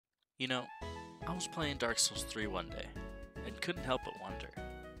You know, I was playing Dark Souls 3 one day, and couldn't help but wonder,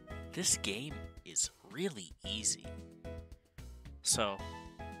 this game is really easy. So,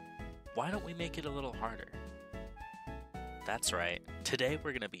 why don't we make it a little harder? That's right, today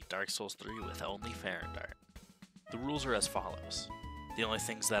we're going to beat Dark Souls 3 with only Farron. The rules are as follows. The only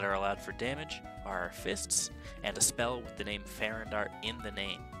things that are allowed for damage are our fists and a spell with the name Farron in the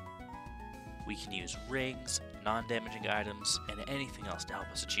name. We can use rings, non-damaging items, and anything else to help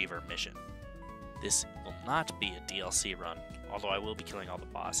us achieve our mission. This will not be a DLC run, although I will be killing all the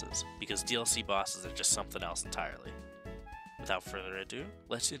bosses, because DLC bosses are just something else entirely. Without further ado,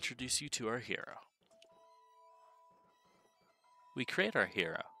 let's introduce you to our hero. We create our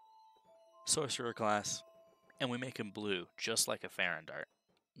hero, sorcerer class, and we make him blue, just like a Farron.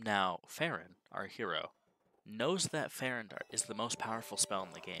 Now, Farron, our hero, knows that Farron is the most powerful spell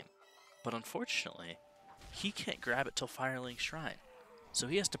in the game, but unfortunately, he can't grab it till Firelink Shrine, so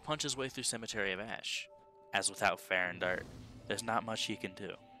he has to punch his way through Cemetery of Ash. As without Farron, there's not much he can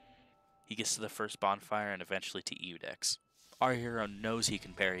do. He gets to the first bonfire and eventually to Eudex. Our hero knows he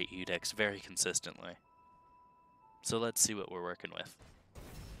can parry Eudex very consistently. So let's see what we're working with.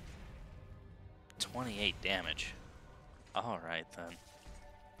 28 damage. Alright then.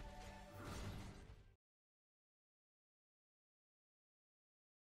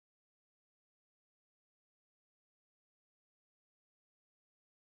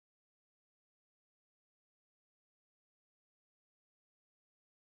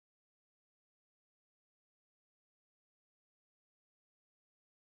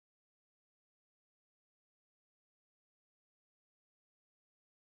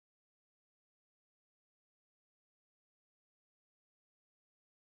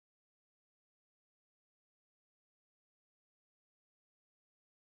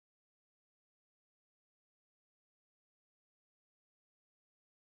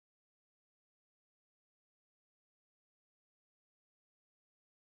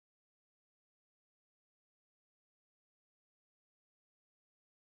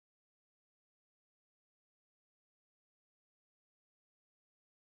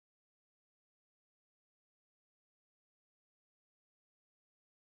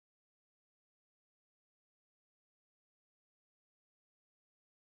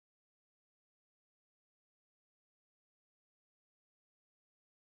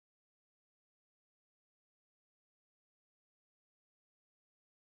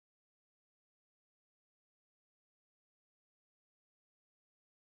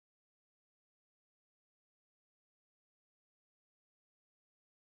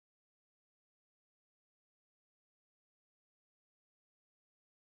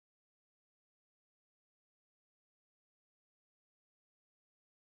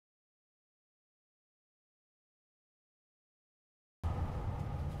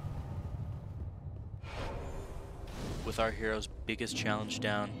 With our hero's biggest challenge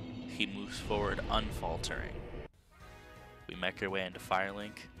down, he moves forward unfaltering. We make our way into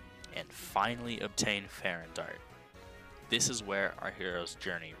Firelink, and finally obtain Farron. This is where our hero's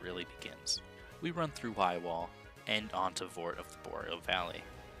journey really begins. We run through Highwall, and onto Vort of the Boreal Valley.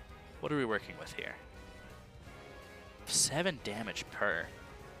 What are we working with here? 7 damage per.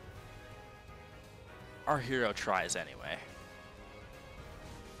 Our hero tries anyway.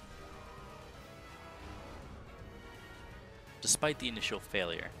 Despite the initial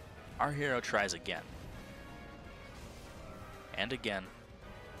failure, our hero tries again. And again.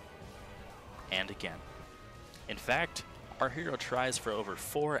 And again. In fact, our hero tries for over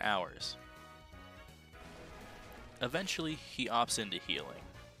 4 hours. Eventually, he opts into healing,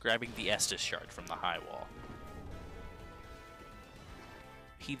 grabbing the Estus shard from the high wall.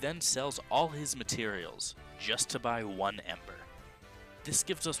 He then sells all his materials just to buy 1 ember. This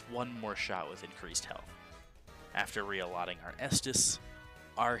gives us 1 more shot with increased health. After reallocating our Estus,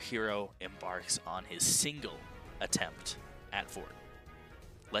 our hero embarks on his single attempt at Vort.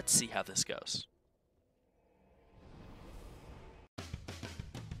 Let's see how this goes.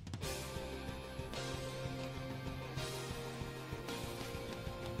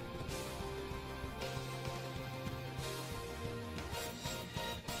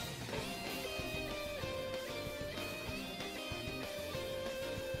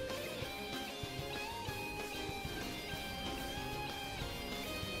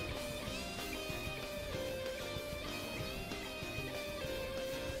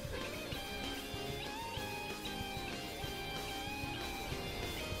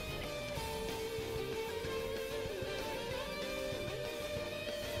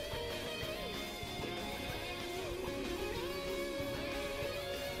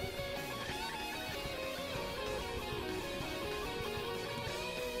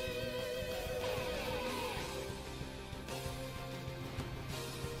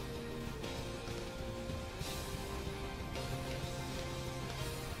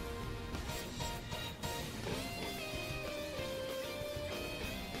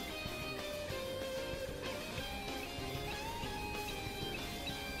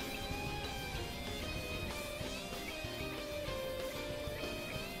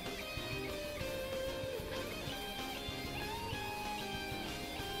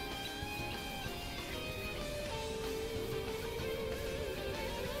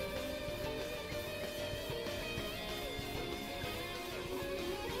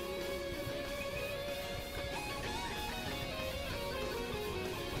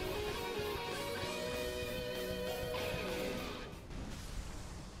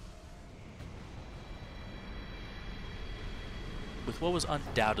 With what was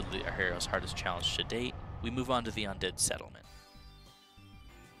undoubtedly our hero's hardest challenge to date, we move on to the Undead Settlement.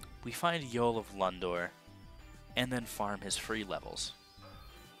 We find Yol of Lundor, and then farm his free levels.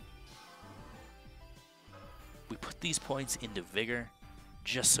 We put these points into Vigor,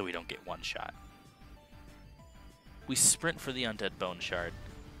 just so we don't get one-shot. We sprint for the Undead Bone Shard,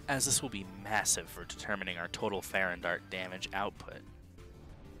 as this will be massive for determining our total Farron Dart damage output.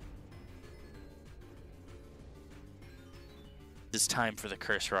 It's time for the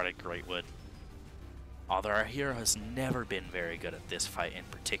Curse-Rotted Greatwood. Although our hero has never been very good at this fight in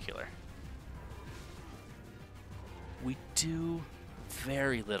particular. We do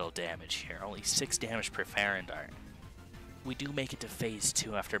very little damage here, only 6 damage per Farron Dart. We do make it to phase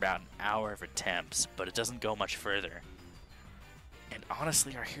 2 after about an hour of attempts, but it doesn't go much further. And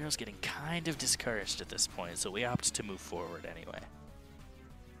honestly, our hero's getting kind of discouraged at this point, so we opt to move forward anyway.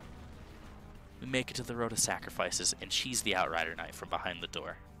 We make it to the Road of Sacrifices, and she's the Outrider Knight from behind the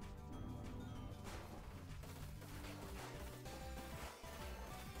door.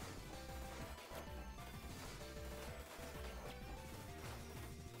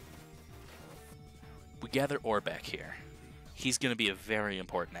 We gather Orbeck here. He's going to be a very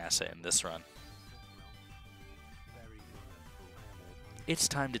important asset in this run. It's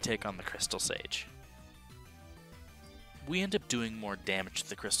time to take on the Crystal Sage. We end up doing more damage to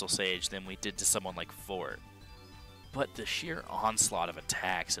the Crystal Sage than we did to someone like Fort, but the sheer onslaught of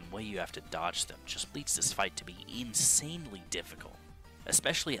attacks and way you have to dodge them just leads this fight to be insanely difficult,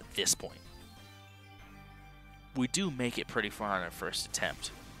 especially at this point. We do make it pretty far on our first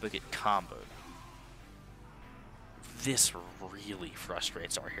attempt, but get comboed. This really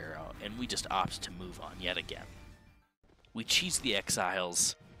frustrates our hero, and we just opt to move on yet again. We cheese the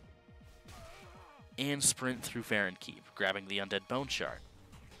Exiles, and sprint through Farron Keep, grabbing the Undead Bone Shard.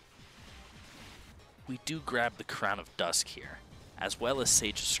 We do grab the Crown of Dusk here, as well as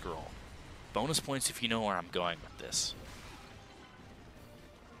Sage's Scroll. Bonus points if you know where I'm going with this.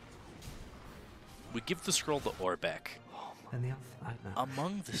 We give the scroll to Orbeck.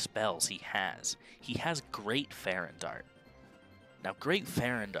 Among the spells he has Great Farron Dart. Now, Great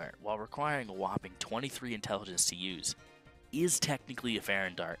Farron Dart, while requiring a whopping 23 intelligence to use, is technically a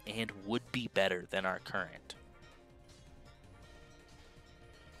Farron Dart and would be better than our current.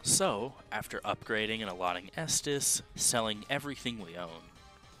 So, after upgrading and allotting Estus, selling everything we own,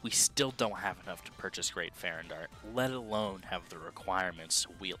 we still don't have enough to purchase Great Farron Dart, let alone have the requirements to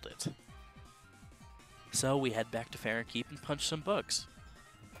wield it. So we head back to Farron Keep and punch some bugs.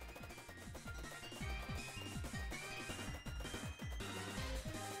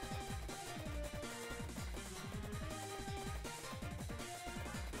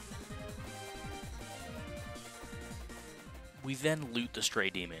 We then loot the Stray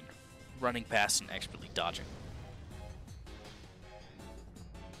Demon, running past and expertly dodging.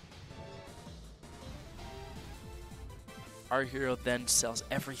 Our hero then sells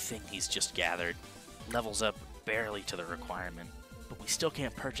everything he's just gathered, levels up barely to the requirement, but we still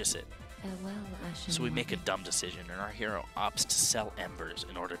can't purchase it. So we make a dumb decision, and our hero opts to sell embers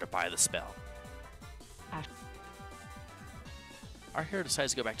in order to buy the spell. Our hero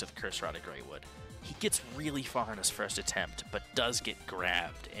decides to go back to the Curse-Rotted Greatwood. He gets really far in his first attempt, but does get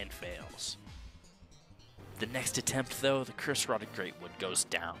grabbed and fails. The next attempt, though, the Curse-Rotted Greatwood goes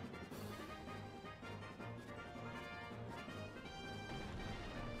down.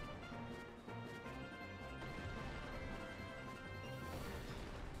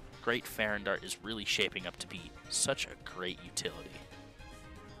 Great Farron Dart is really shaping up to be such a great utility.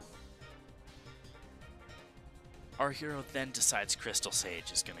 Our hero then decides Crystal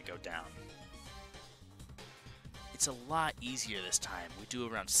Sage is going to go down. It's a lot easier this time. We do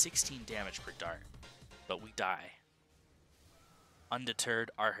around 16 damage per dart, but we die. Undeterred,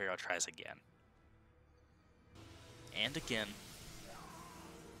 our hero tries again. And again.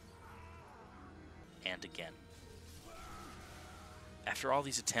 And again. After all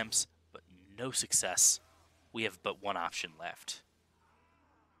these attempts, but no success, we have but one option left.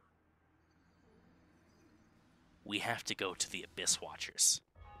 We have to go to the Abyss Watchers.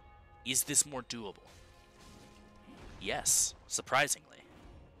 Is this more doable? Yes, surprisingly.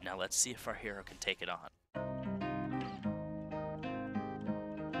 Now let's see if our hero can take it on.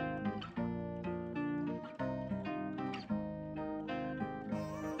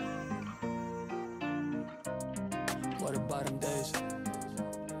 What about them days?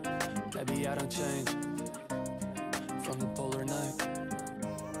 Maybe I don't change from the polar night.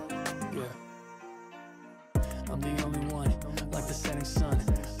 Yeah, I'm the only one, like the setting sun,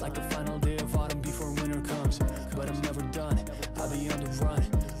 like the final day of autumn before winter comes. But I'm never done, I'll be on the run,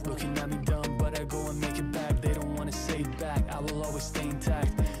 looking at me dumb, but I go and make it back. They don't want to say it back, I will always stay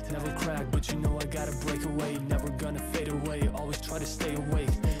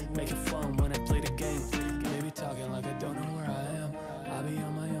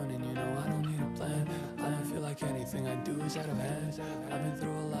is out of hand. I've been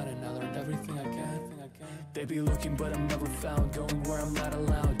through a lot and I learned everything I can. They be looking but I'm never found, going where I'm not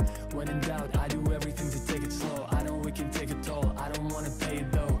allowed. When in doubt, I do everything to take it slow. I know it can take a toll, I don't wanna pay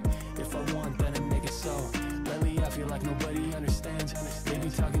it though. If I want, then I make it so. Lately I feel like nobody understands. They be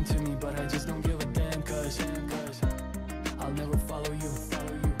talking to me but I just don't give a damn. Cause I'll never follow you.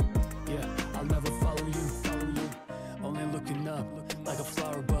 Yeah, I'll never follow you. Only looking up, like a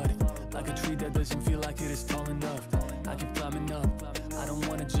flower bud, like a tree that doesn't feel like it is tall enough. I keep climbing up, I don't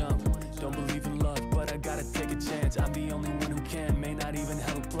wanna jump. Don't believe in luck, but I gotta take a chance. I'm the only one who can, may not even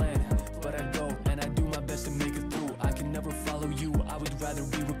have a plan. But I go, and I do my best to make it through. I can never follow you, I would rather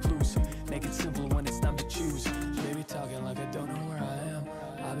be recluse. Make it simple when it's time to choose. They be talking like I don't know where I am.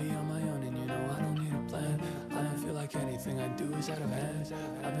 I be on my own and you know I don't need a plan. I don't feel like anything I do is out of hand.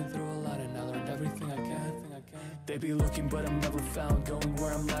 I've been through a lot and I learned everything I can. They be looking but I'm never found, going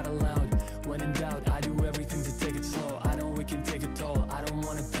where I'm not allowed. When in doubt, I do everything to take it slow. I know it can take a toll, I don't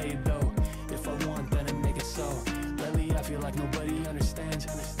wanna pay it though. If I want, then I make it so. Lately I feel like nobody understands.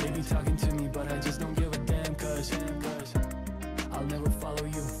 They be talking to me but I just don't give a damn. Cause I'll never follow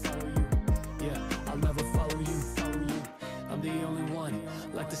you. Yeah, I'll never follow you. I'm the only one,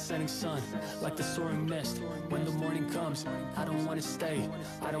 like the setting sun, like the soaring mist. When the morning comes, I don't wanna stay,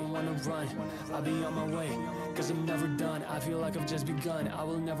 I don't wanna run. I'll be on my way, cause I'm never done. I feel like I've just begun, I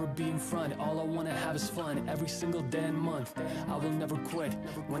will never be in front. All I wanna have is fun, every single day and month. I will never quit,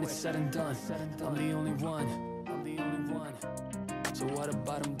 when it's said and done. I'm the only one. So what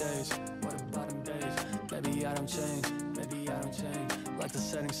about them days? Maybe I don't change. Like the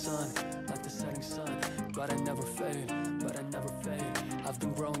setting sun, but I never fade. I've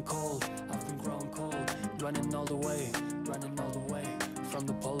been growing cold, running all the way, from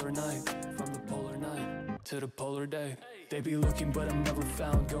the polar night to the polar day. They be looking but I'm never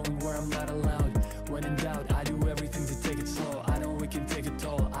found, going where I'm not allowed. When in doubt, I do everything to take it slow. I know it can take a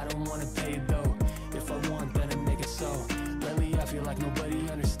toll, I don't wanna pay it though. If I want, then I make it so. Lately I feel like nobody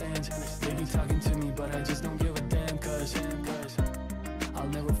understands. They be talking to me but I just don't give a damn. Cause I'll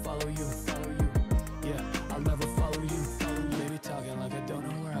never follow you. Yeah, I'll never follow you. They be talking like I don't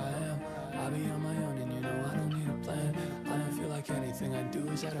know where I am. I'll be on my own and you know I don't need a plan. I don't feel like anything I do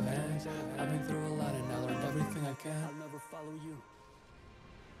is out of hand. I've been through a lot and I learned everything I can. I'll never follow you.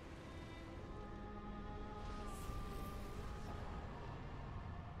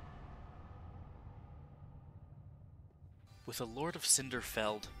 With a Lord of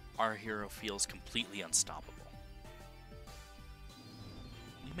Cinderfeld, our hero feels completely unstoppable.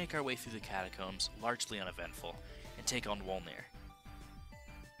 We make our way through the catacombs, largely uneventful, and take on Wolnir.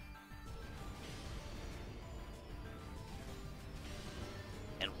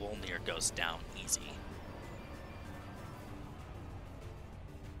 And Wolnir goes down easy.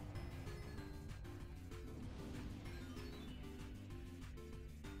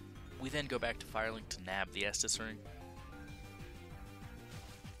 We then go back to Farron to nab the Estus ring.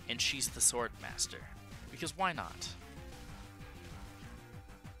 And she's the sword master, because why not?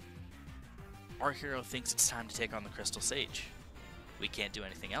 Our hero thinks it's time to take on the Crystal Sage. We can't do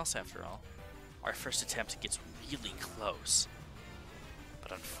anything else after all. Our first attempt gets really close,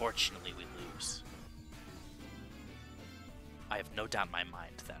 but unfortunately we lose. I have no doubt in my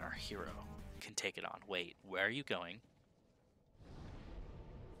mind that our hero can take it on. Wait, where are you going?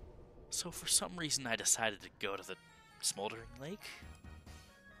 So for some reason I decided to go to the Smoldering Lake?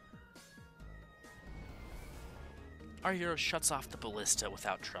 Our hero shuts off the ballista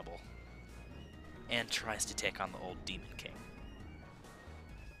without trouble, and tries to take on the old Demon King.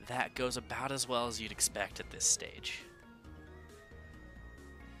 That goes about as well as you'd expect at this stage.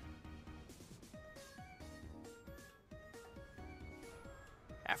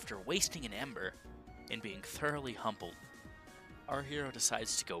 After wasting an ember and being thoroughly humbled, our hero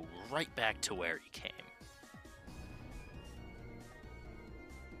decides to go right back to where he came.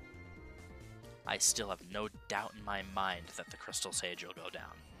 I still have no doubt in my mind that the Crystal Sage will go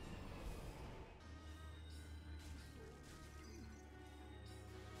down.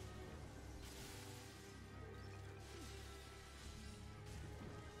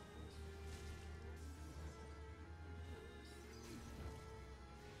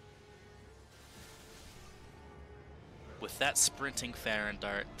 With that sprinting Farron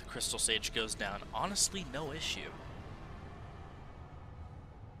dart, the Crystal Sage goes down. Honestly, no issue.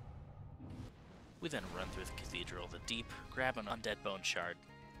 We then run through the Cathedral of the Deep, grab an undead bone shard,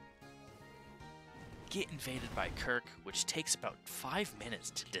 get invaded by Kirk, which takes about 5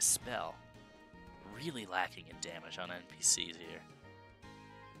 minutes to dispel. Really lacking in damage on NPCs here.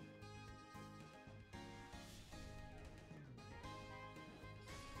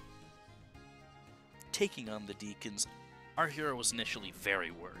 Taking on the Deacons Our hero was initially very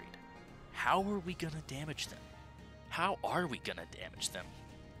worried. How are we gonna damage them? How are we gonna damage them?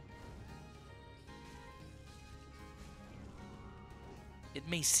 It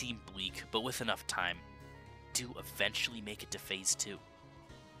may seem bleak, but with enough time, do eventually make it to Phase 2.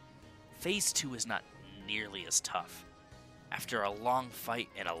 Phase 2 is not nearly as tough. After a long fight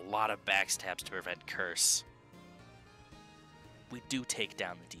and a lot of backstabs to prevent Curse, we do take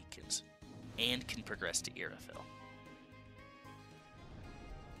down the Deacons, and can progress to Irophil.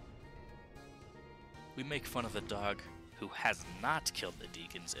 We make fun of the dog who has not killed the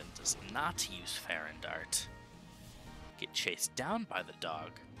Deacons and does not use Farron Dart, get chased down by the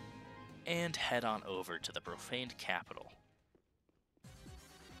dog, and head on over to the profaned capital.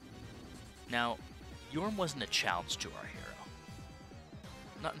 Now, Yorm wasn't a challenge to our hero.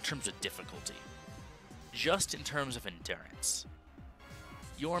 Not in terms of difficulty, just in terms of endurance.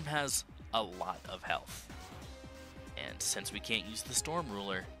 Yorm has a lot of health, and since we can't use the Storm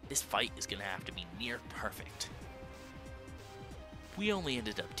Ruler, this fight is going to have to be near perfect. We only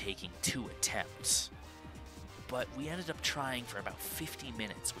ended up taking 2 attempts, but we ended up trying for about 50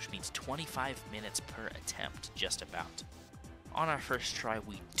 minutes, which means 25 minutes per attempt, just about. On our first try,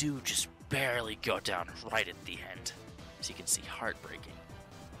 we do just barely go down right at the end, as you can see, heartbreaking.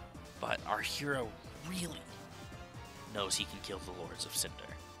 But our hero really knows he can kill the Lords of Cinder.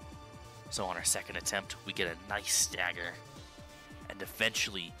 So on our second attempt, we get a nice stagger, and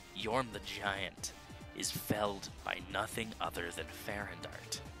eventually, Yorm the Giant is felled by nothing other than Farron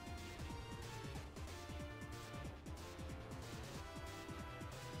Dart.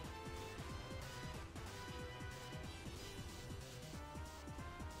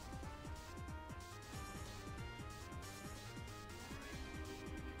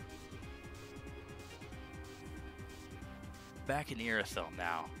 Back in Irophil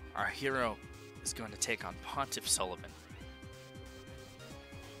now, our hero is going to take on Pontiff Sullivan.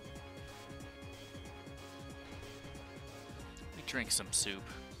 We drink some soup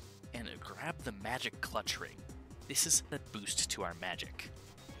and grab the magic clutch ring. This is the boost to our magic.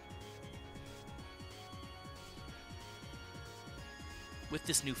 With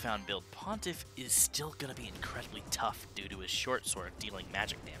this newfound build, Pontiff is still going to be incredibly tough due to his short sword dealing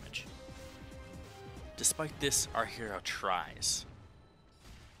magic damage. Despite this, our hero tries.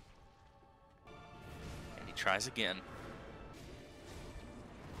 And he tries again.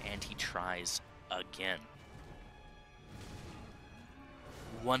 And he tries again.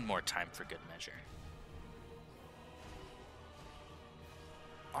 One more time for good measure.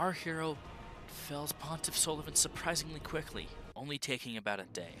 Our hero fells Pontiff Sullivan surprisingly quickly, only taking about a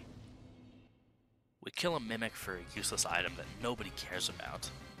day. We kill a Mimic for a useless item that nobody cares about,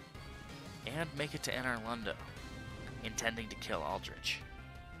 and make it to Anar Lundo, intending to kill Aldrich.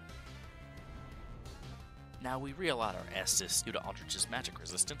 Now we reallot our Estus due to Aldrich's magic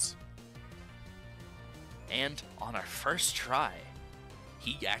resistance, and on our first try,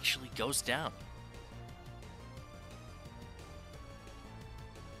 he actually goes down.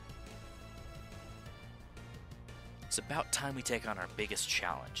 It's about time we take on our biggest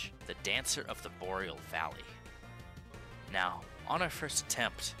challenge, the Dancer of the Boreal Valley. Now, on our first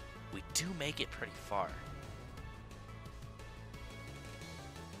attempt, we do make it pretty far.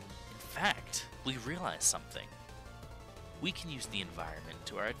 In fact, we realize something. We can use the environment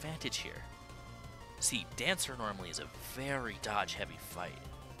to our advantage here. See, Dancer normally is a very dodge-heavy fight,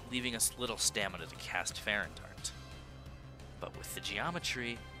 leaving us little stamina to cast Farron Dart. But with the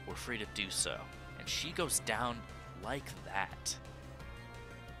geometry, we're free to do so, and she goes down like that.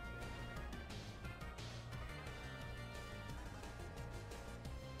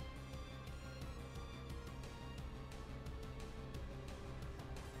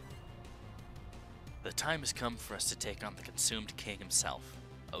 The time has come for us to take on the consumed king himself,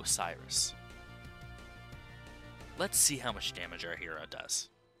 Osiris. Let's see how much damage our hero does.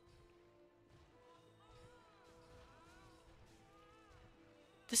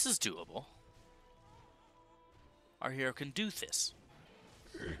 This is doable. Our hero can do this.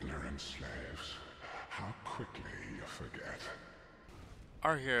 Ignorant slaves, how quickly you forget.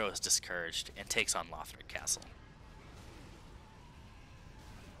 Our hero is discouraged and takes on Lothric Castle.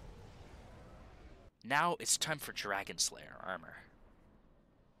 Now it's time for Dragon Slayer armor.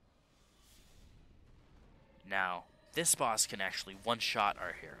 Now, this boss can actually one-shot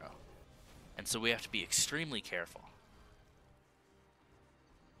our hero, and so we have to be extremely careful.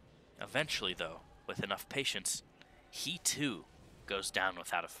 Eventually, though, with enough patience, he too goes down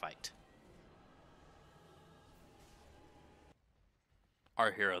without a fight.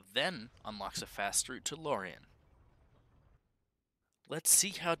 Our hero then unlocks a fast route to Lorien. Let's see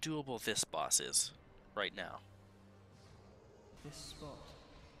how doable this boss is right now. This spot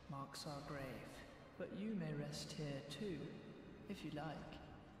marks our grave, but you may rest here too, if you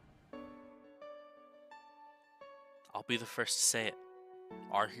like. I'll be the first to say it.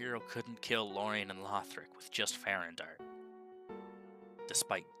 Our hero couldn't kill Lorien and Lothric with just Farron dart.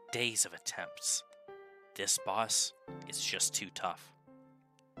 Despite days of attempts, this boss is just too tough.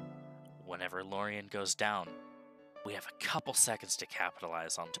 Whenever Lorien goes down, we have a couple seconds to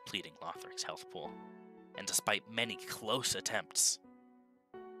capitalize on depleting Lothric's health pool, and despite many close attempts,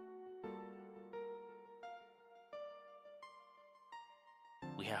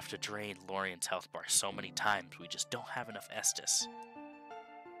 we have to drain Lorien's health bar so many times we just don't have enough Estus.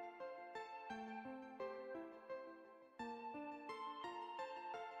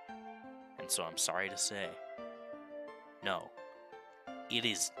 And so I'm sorry to say, no, it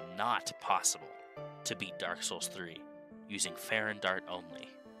is not possible to beat Dark Souls 3 using Farron Dart only.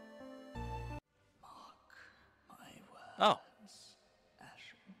 Oh,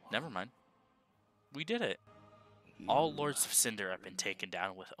 never mind. We did it. All Lords of Cinder have been taken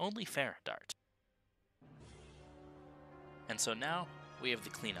down with only Farron Dart. And so now we have the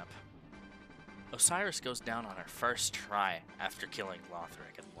cleanup. Osiris goes down on her first try after killing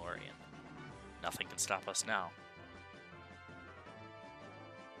Lothric and Lorien. Nothing can stop us now.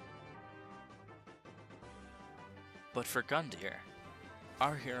 But for Gundyr,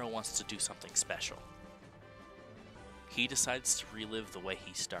 our hero wants to do something special. He decides to relive the way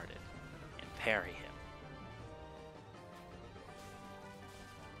he started and parry him.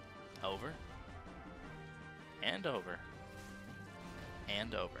 Over, and over,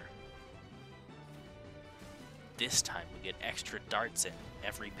 and over. This time we get extra darts in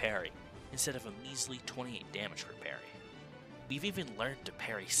every parry, instead of a measly 28 damage per parry. We've even learned to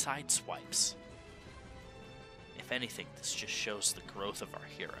parry side swipes. If anything, this just shows the growth of our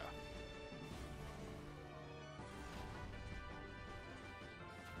hero.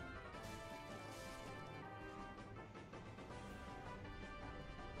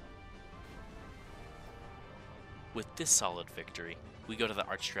 With this solid victory, we go to the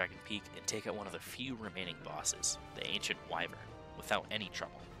Archdragon Peak and take out one of the few remaining bosses, the Ancient Wyvern, without any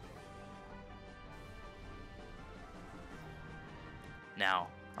trouble. Now,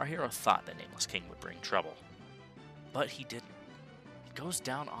 our hero thought the Nameless King would bring trouble, but he didn't. He goes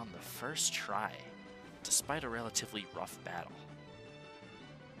down on the first try, despite a relatively rough battle.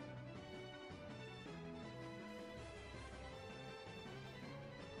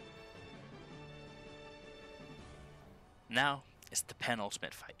 Now is the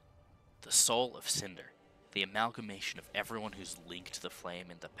penultimate fight, the Soul of Cinder, the amalgamation of everyone who's linked to the flame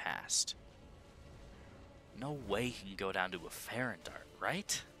in the past. No way he can go down to a Farron Dart,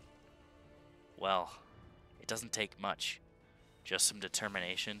 right? Well, it doesn't take much, just some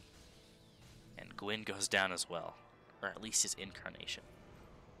determination, and Gwyn goes down as well, or at least his incarnation.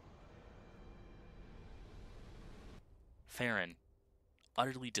 Farron,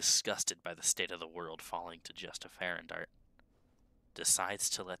 utterly disgusted by the state of the world falling to just a Farron Dart, decides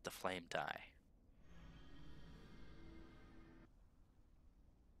to let the flame die.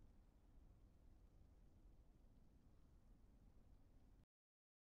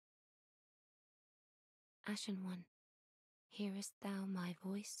 Ashen One, hearest thou my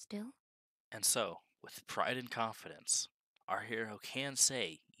voice still? And so, with pride and confidence, our hero can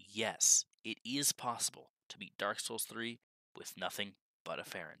say, yes, it is possible to beat Dark Souls 3 with nothing but a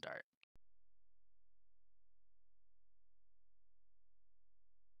Farron Dart.